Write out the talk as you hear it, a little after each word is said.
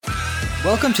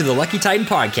Welcome to the Lucky Titan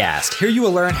Podcast. Here you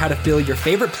will learn how to fill your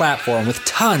favorite platform with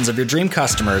tons of your dream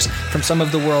customers from some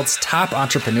of the world's top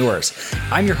entrepreneurs.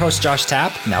 I'm your host, Josh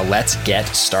Tapp. Now let's get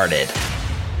started.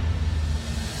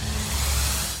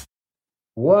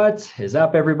 What is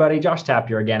up, everybody? Josh Tapp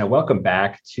here again, and welcome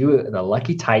back to the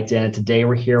Lucky Titan. Today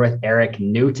we're here with Erik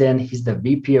Newton. He's the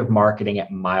VP of Marketing at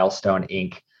Milestone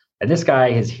Inc. And this guy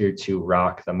is here to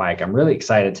rock the mic. I'm really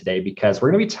excited today because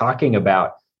we're going to be talking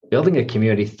about building a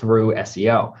community through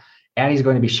SEO. And he's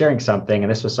going to be sharing something.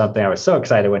 And this was something I was so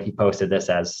excited when he posted this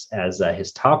as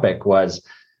his topic was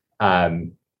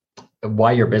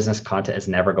why your business content is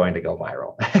never going to go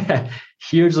viral.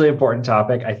 Hugely important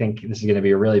topic. I think this is going to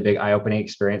be a really big eye-opening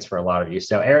experience for a lot of you.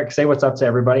 So Erik, say what's up to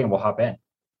everybody and we'll hop in.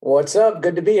 What's up?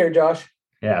 Good to be here, Josh.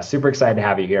 Yeah, super excited to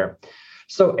have you here.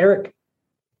 So Erik,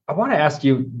 I want to ask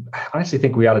you, I honestly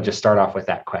think we ought to just start off with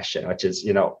that question, which is,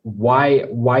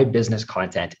 why business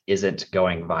content isn't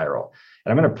going viral?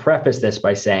 And I'm going to preface this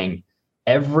by saying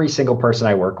every single person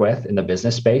I work with in the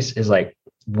business space is like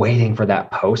waiting for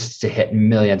that post to hit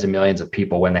millions and millions of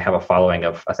people when they have a following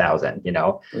of 1,000,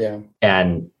 Yeah.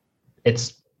 And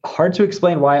it's hard to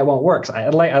explain why it won't work. So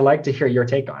I'd like to hear your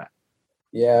take on it.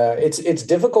 Yeah, it's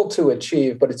difficult to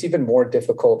achieve, but it's even more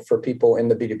difficult for people in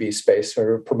the B2B space who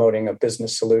are promoting a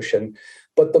business solution.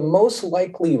 But the most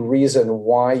likely reason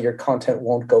why your content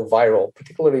won't go viral,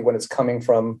 particularly when it's coming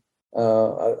from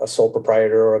a sole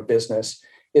proprietor or a business,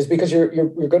 is because you're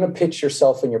going to pitch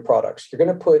yourself and your products. You're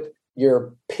going to put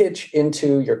your pitch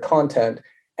into your content,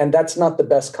 and that's not the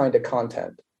best kind of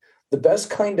content. The best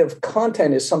kind of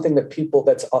content is something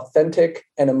that's authentic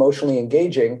and emotionally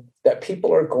engaging, that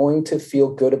people are going to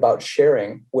feel good about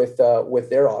sharing with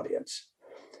their audience.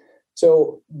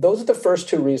 So those are the first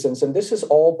two reasons. And this is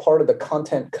all part of the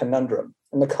content conundrum.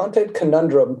 And the content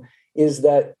conundrum is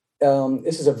that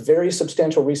this is a very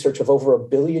substantial research of over 1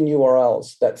 billion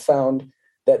URLs that found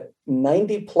that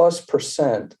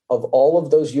 90+% of all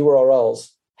of those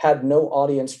URLs had no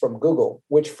audience from Google,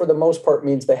 which for the most part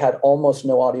means they had almost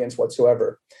no audience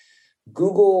whatsoever.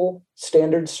 Google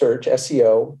standard search,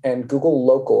 SEO, and Google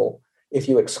local, if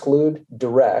you exclude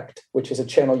direct, which is a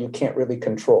channel you can't really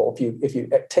control, if you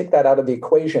take that out of the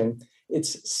equation,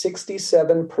 it's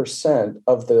 67%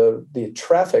 of the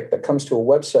traffic that comes to a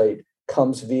website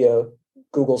comes via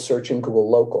Google search and Google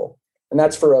local. And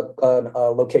that's for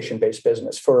a location-based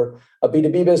business. For a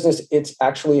B2B business,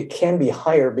 it can be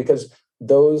higher because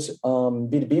those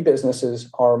B2B businesses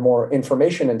are more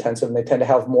information intensive and they tend to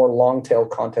have more long tail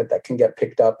content that can get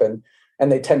picked up and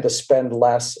they tend to spend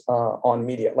less on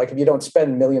media. Like if you don't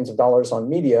spend millions of dollars on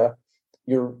media,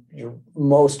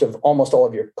 almost all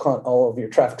of your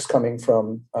traffic's coming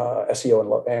from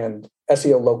SEO and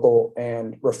SEO local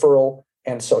and referral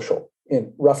and social,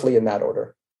 roughly in that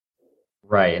order.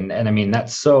 Right. And I mean,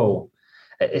 it's so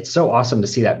awesome to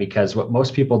see that, because what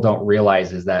most people don't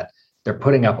realize is that they're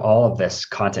putting up all of this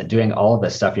content, doing all of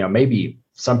this stuff. Maybe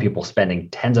some people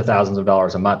spending tens of thousands of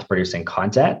dollars a month producing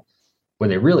content when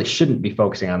they really shouldn't be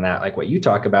focusing on that. Like what you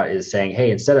talk about is saying,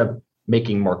 hey, instead of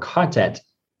making more content,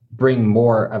 bring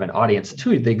more of an audience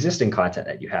to the existing content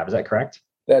that you have. Is that correct?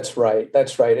 That's right.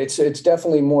 It's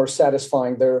definitely more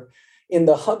satisfying. There, in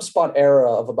the HubSpot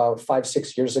era of about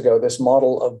 5-6 years ago, this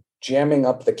model of jamming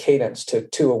up the cadence to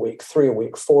 2 a week, 3 a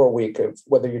week, 4 a week, of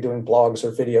whether you're doing blogs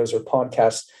or videos or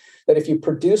podcasts, that if you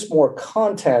produce more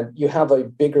content, you have a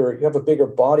bigger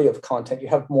body of content. You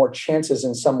have more chances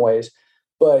in some ways,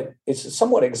 but it's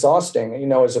somewhat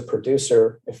exhausting, as a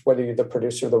producer, whether you're the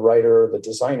producer, the writer, or the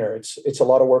designer, it's a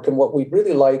lot of work. And what we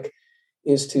really like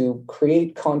is to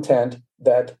create content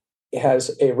that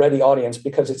has a ready audience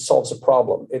because it solves a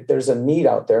problem. There's a need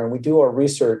out there, and we do our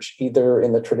research either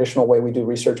in the traditional way we do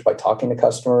research by talking to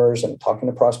customers and talking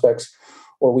to prospects,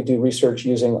 or we do research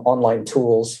using online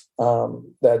tools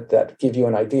that give you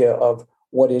an idea of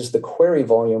what is the query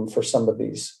volume for some of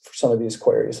these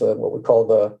queries, what we call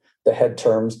the head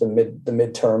terms, the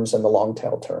mid terms, and the long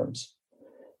tail terms.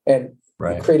 And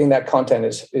right. Creating that content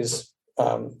is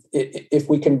if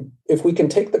we can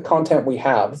take the content we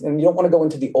have, and you don't want to go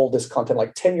into the oldest content,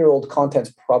 like 10-year-old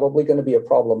content's probably going to be a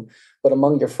problem, but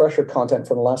among your fresher content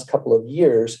from the last couple of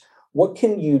years, what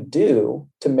can you do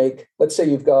to make, let's say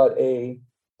you've got a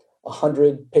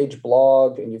 100-page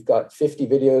blog and you've got 50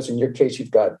 videos. In your case,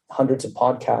 you've got hundreds of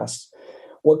podcasts.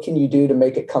 What can you do to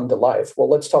make it come to life? Well,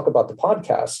 let's talk about the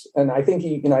podcast. And I think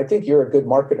you're a good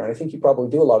marketer, and I think you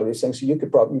probably do a lot of these things. So you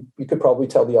could probably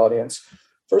tell the audience,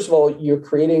 first of all, you're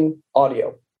creating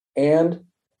audio, and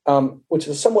which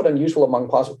is somewhat unusual among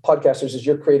podcasters, is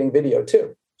you're creating video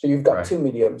too. So you've got two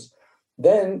mediums.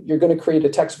 Then you're going to create a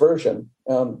text version,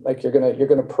 like you're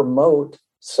going to promote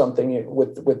something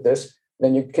with this.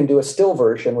 Then you can do a still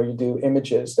version where you do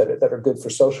images that are good for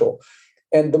social.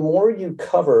 And the more you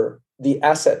cover the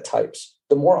asset types,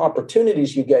 the more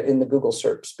opportunities you get in the Google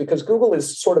SERPs, because Google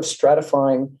is sort of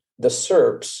stratifying the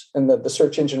SERPs and the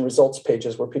search engine results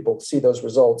pages where people see those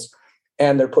results.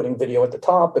 And they're putting video at the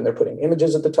top, and they're putting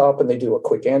images at the top, and they do a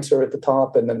quick answer at the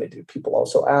top, and then they do people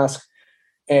also ask.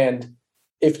 And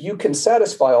if you can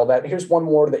satisfy all that, here's one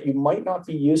more that you might not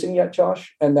be using yet,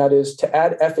 Josh, and that is to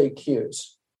add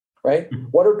FAQs, right? Mm-hmm.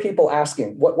 What are people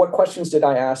asking? What questions did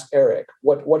I ask Erik?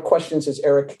 What questions is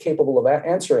Erik capable of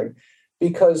answering?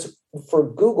 Because for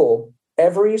Google,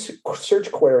 every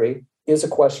search query is a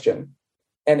question,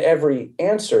 and every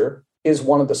answer is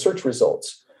one of the search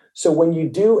results. So when you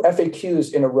do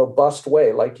FAQs in a robust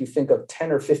way, like you think of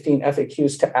 10 or 15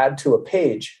 FAQs to add to a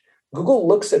page, Google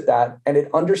looks at that and it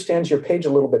understands your page a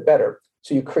little bit better.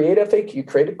 So you create FAQ, you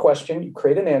create a question, you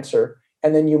create an answer,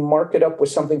 and then you mark it up with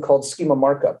something called schema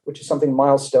markup, which is something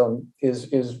Milestone is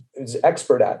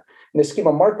expert at. And the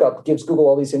schema markup gives Google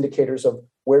all these indicators of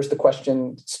where's the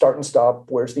question, start and stop,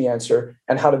 where's the answer,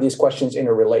 and how do these questions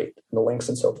interrelate, and the links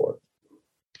and so forth.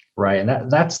 Right.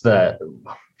 And that's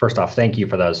first off, thank you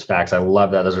for those facts. I love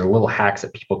that. Those are little hacks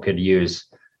that people could use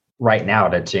right now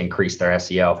to increase their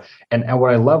SEO. And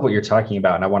what I love what you're talking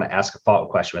about, and I want to ask a follow-up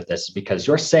question with this, because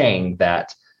you're saying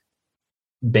that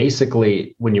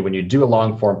basically when you do a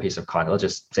long form piece of content, let's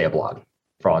just say a blog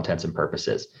for all intents and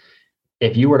purposes,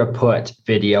 if you were to put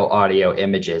video, audio,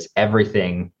 images,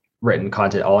 everything, written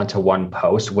content all into one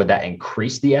post, would that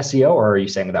increase the SEO, or are you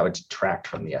saying that would detract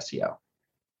from the SEO?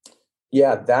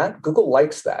 Yeah, Google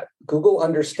likes that. Google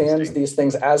understands these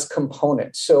things as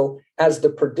components. So as the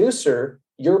producer,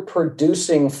 you're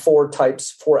producing four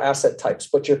asset types,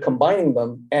 but you're combining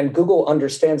them. And Google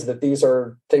understands that these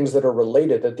are things that are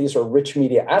related, that these are rich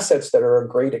media assets that are a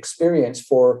great experience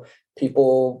for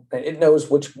people. It knows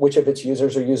which of its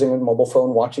users are using a mobile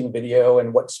phone, watching video,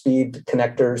 and what speed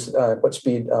connectors,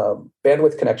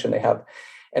 bandwidth connection they have.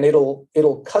 And it'll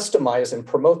customize and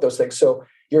promote those things. So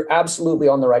you're absolutely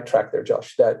on the right track there,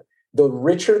 Josh, that the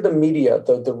richer the media,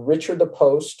 the richer the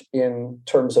post in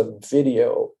terms of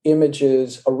video,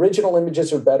 images. Original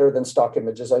images are better than stock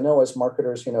images. I know as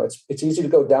marketers, it's easy to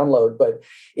go download, but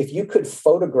if you could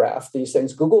photograph these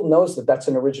things, Google knows that that's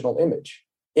an original image.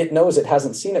 It knows it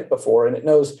hasn't seen it before, and it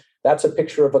knows that's a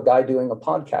picture of a guy doing a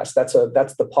podcast. That's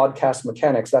the podcast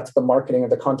mechanics. That's the marketing of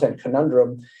the content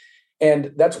conundrum.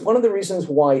 And that's one of the reasons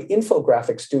why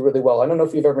infographics do really well. I don't know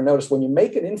if you've ever noticed, when you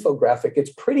make an infographic,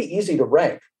 it's pretty easy to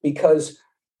rank because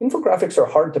infographics are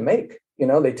hard to make.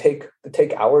 They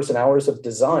take hours and hours of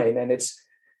design. And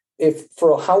if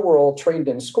for how we're all trained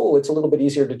in school, it's a little bit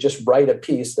easier to just write a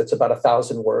piece that's about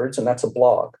 1,000 words, and that's a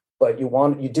blog. But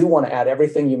you do want to add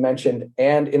everything you mentioned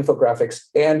and infographics.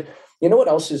 And you know what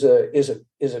else is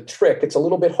a trick? It's a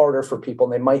little bit harder for people,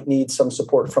 and they might need some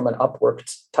support from an Upwork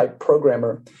type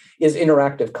programmer, is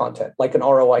interactive content, like an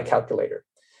ROI calculator.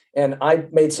 And I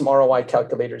made some ROI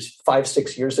calculators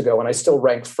 5-6 years ago, and I still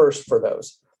rank first for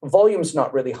those. Volume's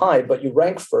not really high, but you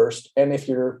rank first. And if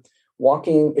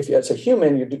as a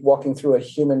human, you're walking through a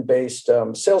human-based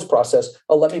sales process,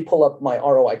 let me pull up my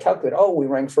ROI calculator. Oh, we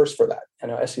rank first for that.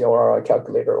 SEO ROI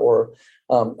calculator, or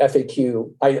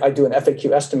FAQ. I do an FAQ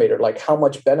estimator, like how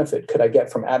much benefit could I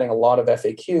get from adding a lot of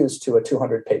FAQs to a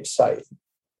 200-page site?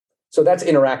 So that's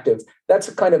interactive. That's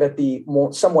kind of at the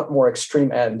somewhat more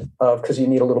extreme end because you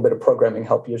need a little bit of programming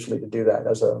help usually to do that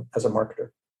as a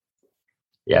marketer.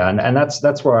 Yeah, and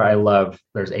that's where I love.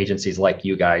 There's agencies like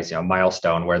you guys,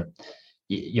 Milestone, where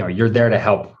you're there to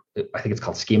help. I think it's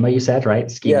called schema. You said,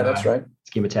 right? Schema, yeah, that's right.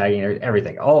 Schema tagging,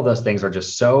 everything. All of those things are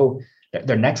just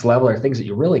they're next level. Are things that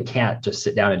you really can't just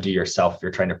sit down and do yourself if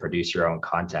you're trying to produce your own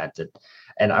content.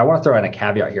 And I want to throw in a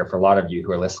caveat here for a lot of you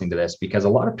who are listening to this, because a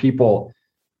lot of people,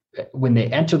 when they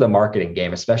enter the marketing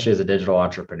game, especially as a digital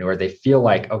entrepreneur, they feel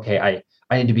like, okay,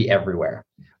 I need to be everywhere.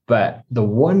 But the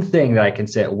one thing that I can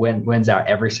say wins out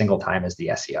every single time is the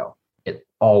SEO. It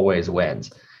always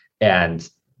wins. And,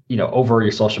 over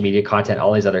your social media content,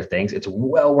 all these other things, it's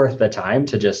well worth the time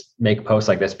to just make posts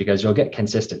like this because you'll get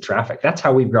consistent traffic. That's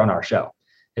how we've grown our show,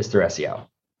 is through SEO.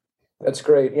 That's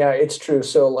great. Yeah, it's true.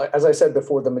 So as I said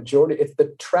before, the majority, if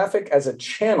the traffic as a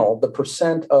channel, the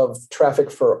percent of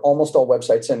traffic for almost all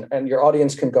websites, and your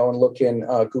audience can go and look in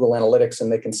Google Analytics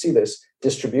and they can see this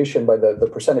distribution by the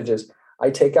percentages. I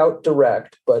take out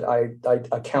direct, but I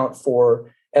account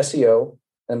for SEO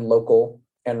and local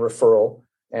and referral.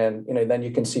 And then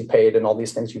you can see paid and all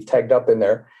these things you've tagged up in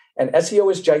there. And SEO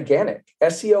is gigantic.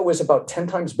 SEO is about 10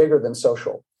 times bigger than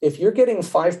social. If you're getting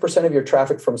 5% of your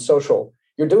traffic from social,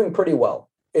 you're doing pretty well.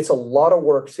 It's a lot of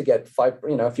work to get 5.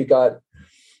 If you got,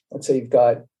 let's say you've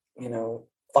got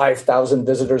 5,000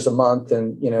 visitors a month,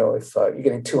 and if you're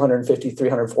getting 250,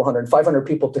 300, 400, 500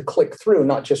 people to click through,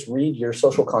 not just read your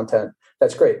social content,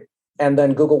 that's great. And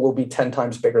then Google will be 10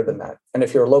 times bigger than that. And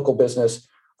if you're a local business,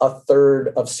 a third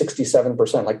of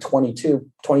 67%, like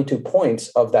 22 points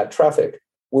of that traffic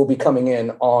will be coming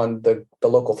in on the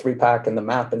local 3-pack and the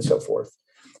map and so forth.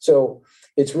 So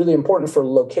it's really important for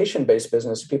location-based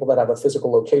business, people that have a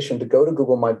physical location, to go to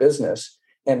Google My Business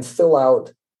and fill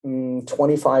out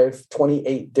 25,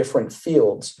 28 different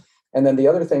fields. And then the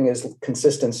other thing is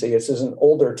consistency. This is an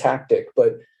older tactic,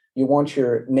 but you want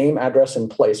your name, address, and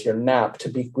place, your NAP, to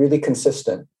be really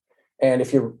consistent. And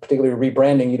if you're particularly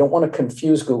rebranding, you don't want to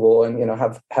confuse Google and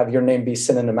have your name be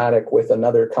synonymatic with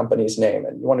another company's name.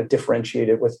 And you want to differentiate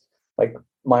it with like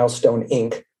Milestone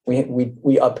Inc. We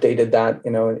updated that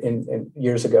in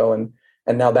years ago,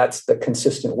 and now that's the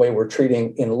consistent way we're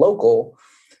treating in local.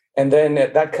 And then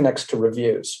that connects to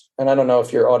reviews. And I don't know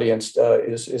if your audience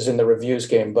is in the reviews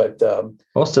game, but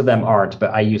most of them aren't.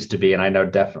 But I used to be, and I know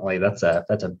definitely that's a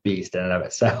beast in and of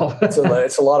itself. It's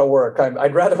a lot of work.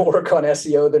 I'd rather work on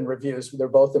SEO than reviews. They're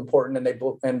both important,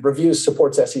 and reviews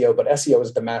supports SEO, but SEO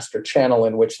is the master channel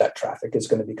in which that traffic is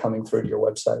going to be coming through to your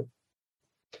website.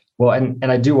 Well,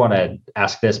 and I do want to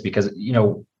ask this because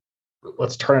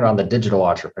let's turn it on the digital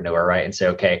entrepreneur, right? And say,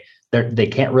 okay, they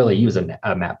can't really use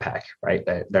a map pack, right?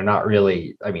 They're not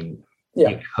really,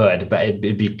 you could, but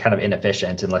it'd be kind of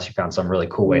inefficient unless you found some really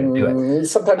cool way to do it.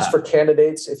 Sometimes for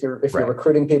candidates, if you're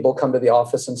recruiting people, come to the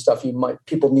office and stuff,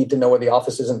 people need to know where the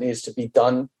office is and it needs to be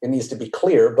done. It needs to be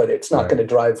clear, but it's not going to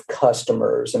drive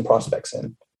customers and prospects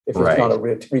in if it's not a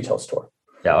retail store.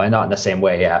 Yeah, and not in the same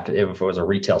way if it was a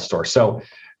retail store.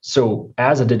 So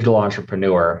as a digital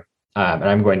entrepreneur, and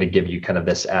I'm going to give you kind of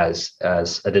this as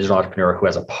a digital entrepreneur who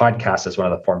has a podcast as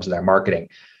one of the forms of their marketing.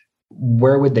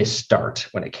 Where would they start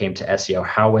when it came to SEO?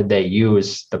 How would they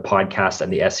use the podcast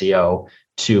and the SEO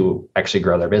to actually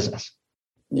grow their business?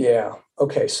 Yeah.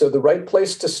 Okay. So the right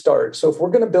place to start. So if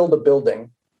we're going to build a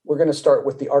building, we're going to start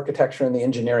with the architecture and the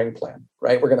engineering plan,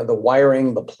 right? We're going to the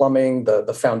wiring, the plumbing,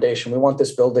 the foundation. We want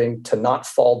this building to not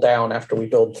fall down after we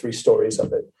build 3 stories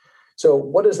of it. So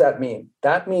what does that mean?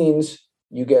 That means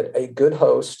you get a good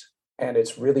host and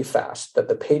it's really fast, that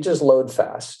the pages load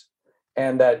fast,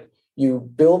 and that you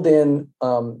build in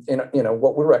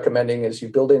what we're recommending is you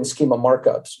build in schema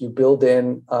markups, you build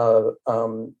in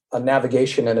a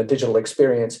navigation and a digital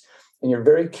experience, and you're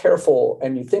very careful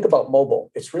and you think about mobile.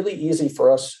 It's really easy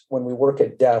for us when we work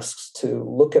at desks to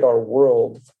look at our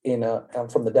world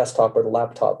from the desktop or the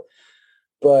laptop.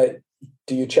 But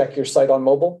do you check your site on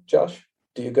mobile, Josh?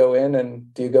 Do you go in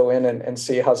and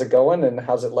see how's it going and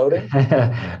how's it loading?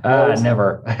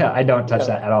 Never. I don't touch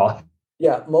that at all.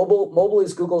 Yeah, mobile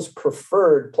is Google's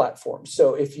preferred platform.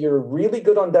 So if you're really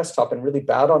good on desktop and really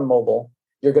bad on mobile,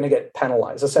 you're going to get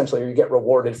penalized. Essentially, you get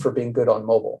rewarded for being good on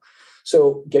mobile.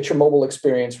 So get your mobile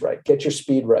experience right. Get your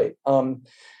speed right.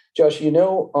 Josh,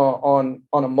 on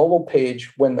a mobile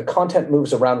page, when the content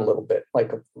moves around a little bit,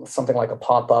 like something like a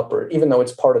pop-up, or even though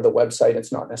it's part of the website,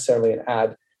 it's not necessarily an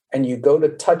ad, and you go to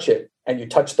touch it and you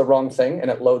touch the wrong thing and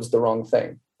it loads the wrong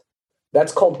thing.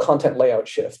 That's called content layout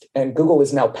shift. And Google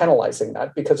is now penalizing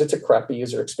that because it's a crappy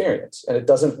user experience. And it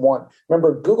doesn't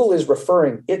remember, Google is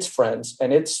referring its friends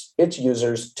and its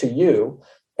users to you.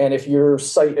 And if your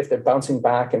site, if they're bouncing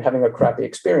back and having a crappy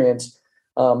experience,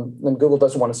 then Google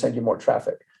doesn't want to send you more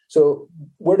traffic. So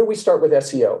where do we start with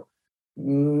SEO?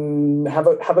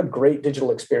 Have a great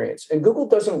digital experience. And Google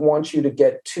doesn't want you to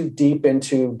get too deep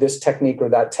into this technique or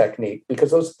that technique,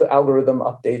 because the algorithm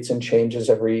updates and changes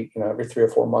every 3 or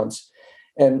 4 months.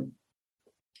 And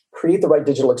create the right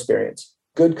digital experience,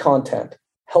 good content,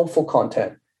 helpful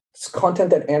content. It's content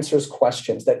that answers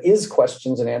questions, that is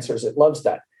questions and answers. It loves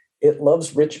that. It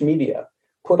loves rich media.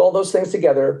 Put all those things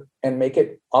together and make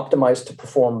it optimized to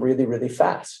perform really, really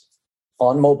fast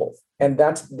on mobile. And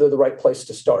that's the right place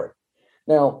to start.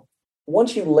 Now,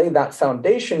 once you lay that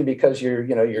foundation, because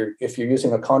if you're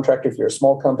using a contractor, if you're a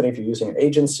small company, if you're using an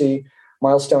agency,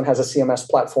 Milestone has a CMS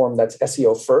platform that's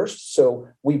SEO first. So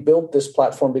we built this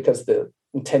platform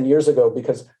 10 years ago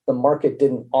because the market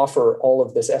didn't offer all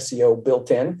of this SEO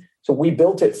built in. So we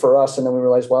built it for us, and then we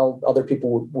realized, well, other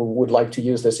people would like to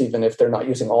use this even if they're not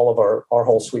using all of our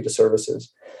whole suite of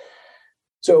services.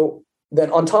 So then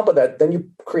on top of that, then you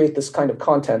create this kind of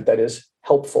content that is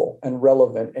helpful and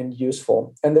relevant and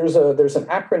useful. And there's an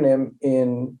acronym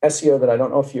in SEO that I don't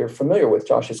know if you're familiar with,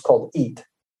 Josh. It's called EAT.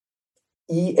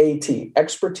 EAT,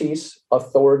 expertise,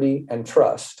 authority, and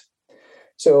trust.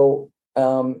 So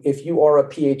If you are a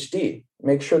PhD,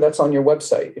 make sure that's on your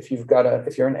website. If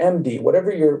you're an MD,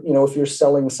 whatever if you're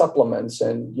selling supplements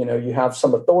and, you have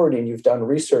some authority and you've done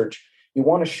research, you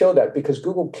want to show that because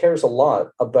Google cares a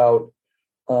lot about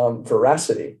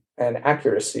veracity and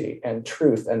accuracy and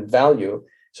truth and value.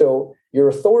 So your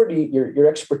authority, your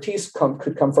expertise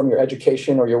could come from your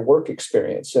education or your work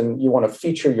experience, and you want to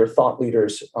feature your thought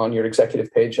leaders on your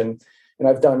executive page. And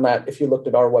I've done that. If you looked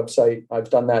at our website, I've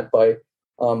done that by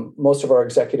most of our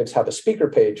executives have a speaker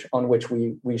page on which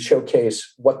we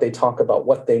showcase what they talk about,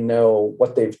 what they know,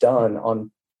 what they've done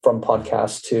from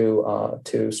podcasts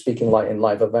to speaking in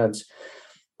live events.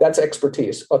 That's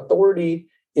expertise. Authority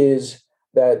is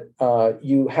that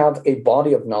you have a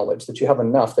body of knowledge, that you have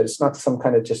enough, that it's not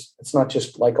it's not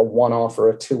just like a one-off or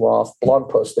a two-off blog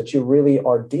post, that you really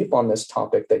are deep on this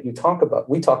topic that you talk about.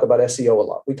 We talk about SEO a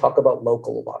lot. We talk about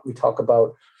local a lot. We talk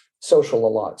about social a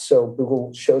lot. So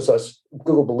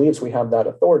Google believes we have that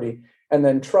authority. And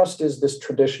then trust is this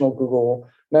traditional Google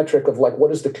metric of like,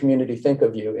 what does the community think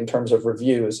of you in terms of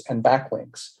reviews and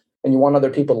backlinks? And you want other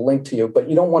people to link to you, but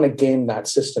you don't want to game that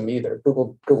system either.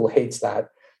 Google hates that.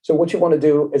 So what you want to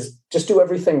do is just do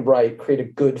everything right, create a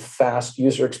good, fast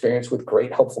user experience with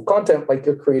great, helpful content like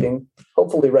you're creating.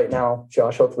 Hopefully right now,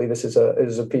 Josh, hopefully this is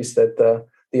a piece that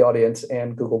the audience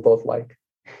and Google both like.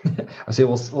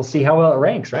 We'll see how well it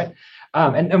ranks, right?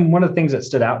 And one of the things that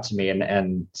stood out to me,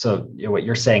 and so what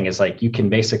you're saying is like you can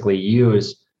basically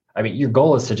use, your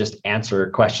goal is to just answer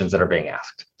questions that are being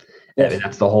asked. Yes.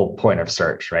 That's the whole point of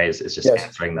search, right? Is just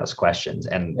answering those questions.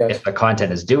 And if the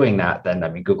content is doing that, then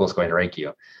Google's going to rank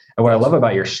you. And what I love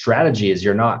about your strategy is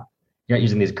you're not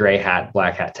using these gray hat,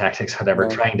 black hat tactics, whatever,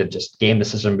 trying to just game the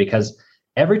system, because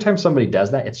every time somebody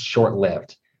does that, it's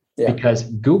short-lived. Yeah. Because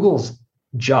Google's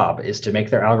job is to make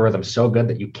their algorithm so good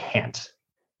that you can't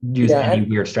use any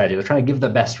weird strategy. They're trying to give the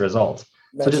best result.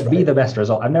 So just be the best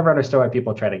result. I've never understood why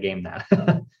people try to game that.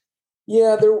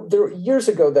 Yeah, there were years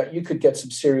ago that you could get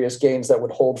some serious gains that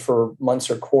would hold for months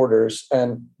or quarters.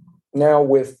 And now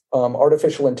with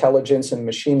artificial intelligence and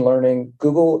machine learning,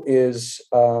 Google is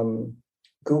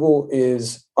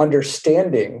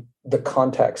understanding the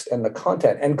context and the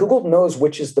content. And Google knows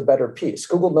which is the better piece.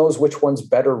 Google knows which one's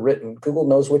better written. Google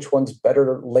knows which one's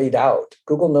better laid out.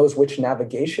 Google knows which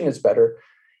navigation is better.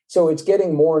 So it's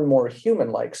getting more and more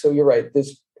human-like. So you're right.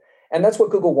 And that's what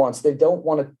Google wants. They don't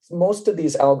want to, most of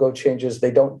these algo changes, they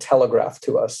don't telegraph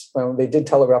to us. They did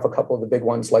telegraph a couple of the big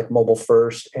ones like mobile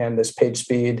first and this page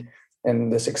speed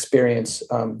and this experience.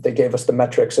 They gave us the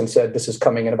metrics and said, this is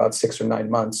coming in about 6 or 9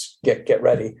 months, get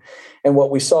ready. And what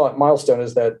we saw at Milestone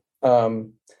is that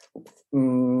 2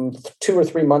 or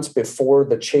 3 months before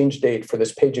the change date for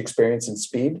this page experience and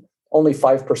speed, only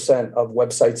 5% of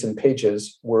websites and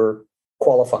pages were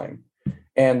qualifying.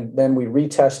 And then we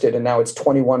retested, and now it's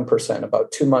 21%.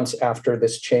 About 2 months after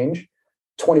this change,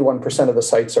 21% of the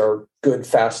sites are good,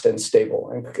 fast, and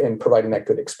stable, and providing that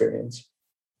good experience.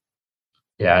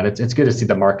 Yeah, and it's good to see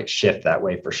the market shift that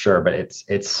way for sure. But it's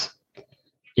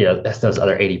that's those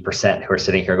other 80% who are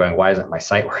sitting here going, "Why isn't my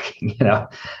site working?"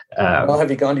 Well,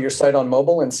 have you gone to your site on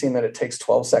mobile and seen that it takes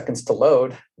 12 seconds to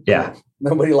load? Yeah,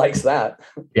 nobody likes that.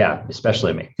 Yeah,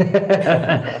 especially me.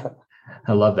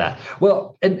 I love that.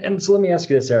 Well, and so let me ask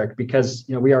you this, Erik, because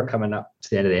we are coming up to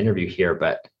the end of the interview here,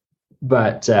 but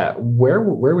where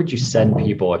would you send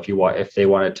people if they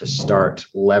wanted to start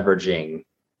leveraging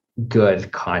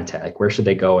good content? Like, where should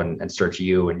they go and search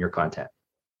you and your content?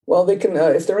 Well, they can,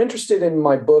 if they're interested in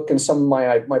my book and some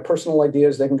of my personal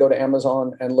ideas, they can go to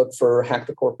Amazon and look for Hack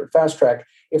the Corporate Fast Track.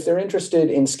 If they're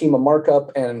interested in schema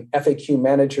markup and FAQ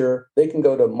manager, they can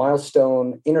go to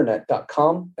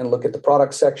milestoneinternet.com and look at the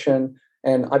product section.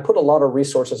 And I put a lot of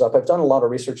resources up. I've done a lot of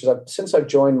research. Since I've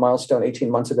joined Milestone 18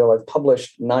 months ago, I've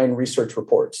published 9 research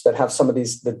reports that have some of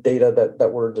the data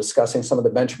that we're discussing, some of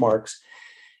the benchmarks.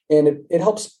 And it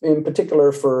helps in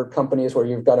particular for companies where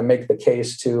you've got to make the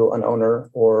case to an owner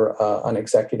or an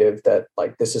executive that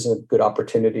like this is a good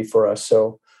opportunity for us.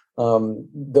 So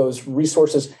those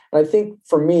resources, and I think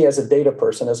for me as a data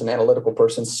person, as an analytical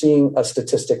person, seeing a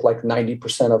statistic like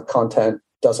 90% of content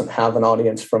doesn't have an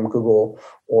audience from Google,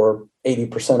 or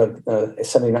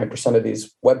 79% of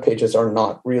these web pages are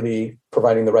not really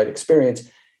providing the right experience,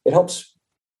 it helps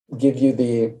give you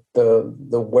the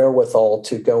wherewithal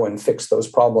to go and fix those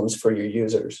problems for your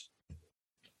users.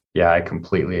 Yeah, I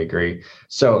completely agree.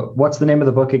 So what's the name of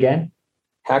the book again?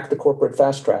 Hack the Corporate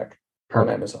Fast Track on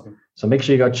Amazon. So make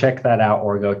sure you go check that out,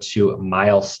 or go to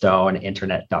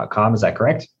milestoneinternet.com. Is that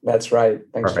correct? That's right.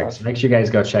 Thanks, Perfect. Josh. So make sure you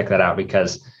guys go check that out,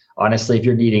 because honestly, if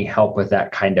you're needing help with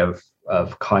that kind of Mm-hmm.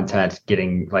 of content,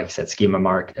 getting, like you said, schema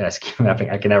mapping.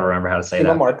 I can never remember how to say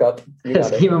schema that. markup. You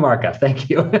got Schema markup. Thank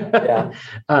you. Yeah.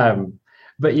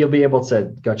 But you'll be able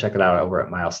to go check it out over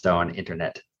at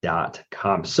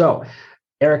milestoneinternet.com. So,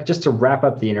 Erik, just to wrap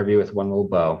up the interview with one little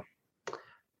bow,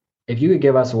 if you could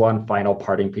give us one final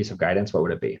parting piece of guidance, what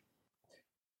would it be?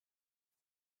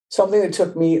 Something that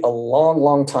took me a long,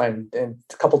 long time and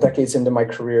a couple decades into my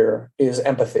career is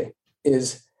empathy.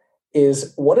 Is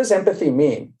what does empathy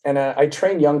mean? And I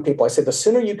train young people. I say the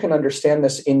sooner you can understand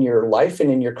this in your life and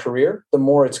in your career, the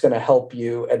more it's going to help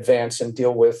you advance and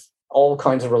deal with all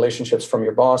kinds of relationships, from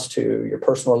your boss to your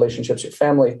personal relationships, your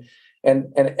family.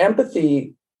 And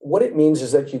empathy, what it means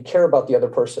is that you care about the other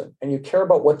person and you care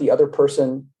about what the other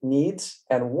person needs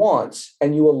and wants,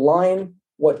 and you align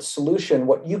what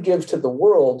you give to the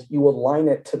world, you align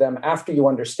it to them after you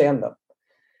understand them.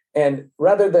 And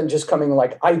rather than just coming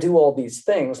like, I do all these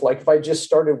things, like if I just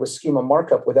started with schema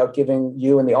markup without giving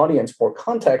you and the audience more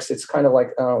context, it's kind of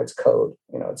like, oh, it's code.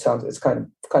 It's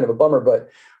kind of a bummer, but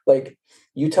like,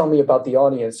 you tell me about the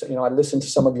audience. I listened to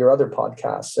some of your other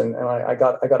podcasts and I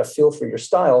got a feel for your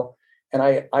style. And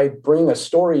I bring a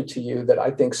story to you that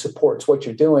I think supports what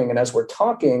you're doing. And as we're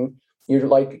talking,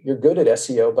 you're good at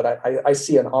SEO, but I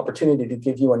see an opportunity to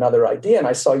give you another idea. And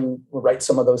I saw you write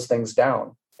some of those things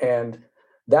down. And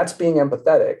that's being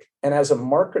empathetic. And as a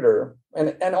marketer,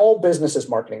 and all business is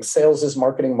marketing, sales is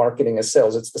marketing, marketing is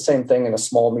sales. It's the same thing in a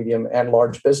small, medium, and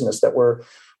large business, that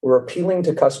we're appealing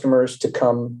to customers to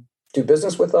come do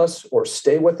business with us or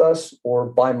stay with us or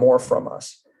buy more from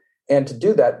us. And to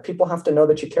do that, people have to know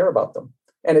that you care about them.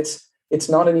 And it's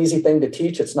not an easy thing to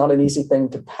teach. It's not an easy thing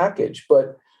to package,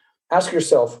 but ask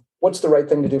yourself, what's the right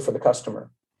thing to do for the customer?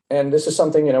 And this is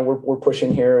something, we're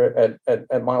pushing here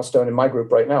at Milestone in my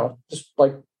group right now. Just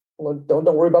like, don't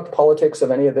worry about the politics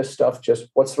of any of this stuff. Just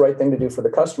what's the right thing to do for the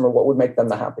customer? What would make them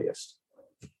the happiest?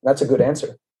 That's a good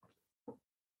answer.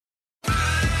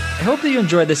 I hope that you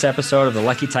enjoyed this episode of the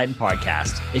Lucky Titan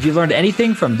podcast. If you learned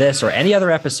anything from this or any other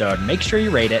episode, make sure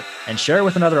you rate it and share it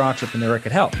with another entrepreneur it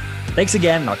could help. Thanks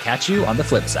again, and I'll catch you on the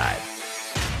flip side.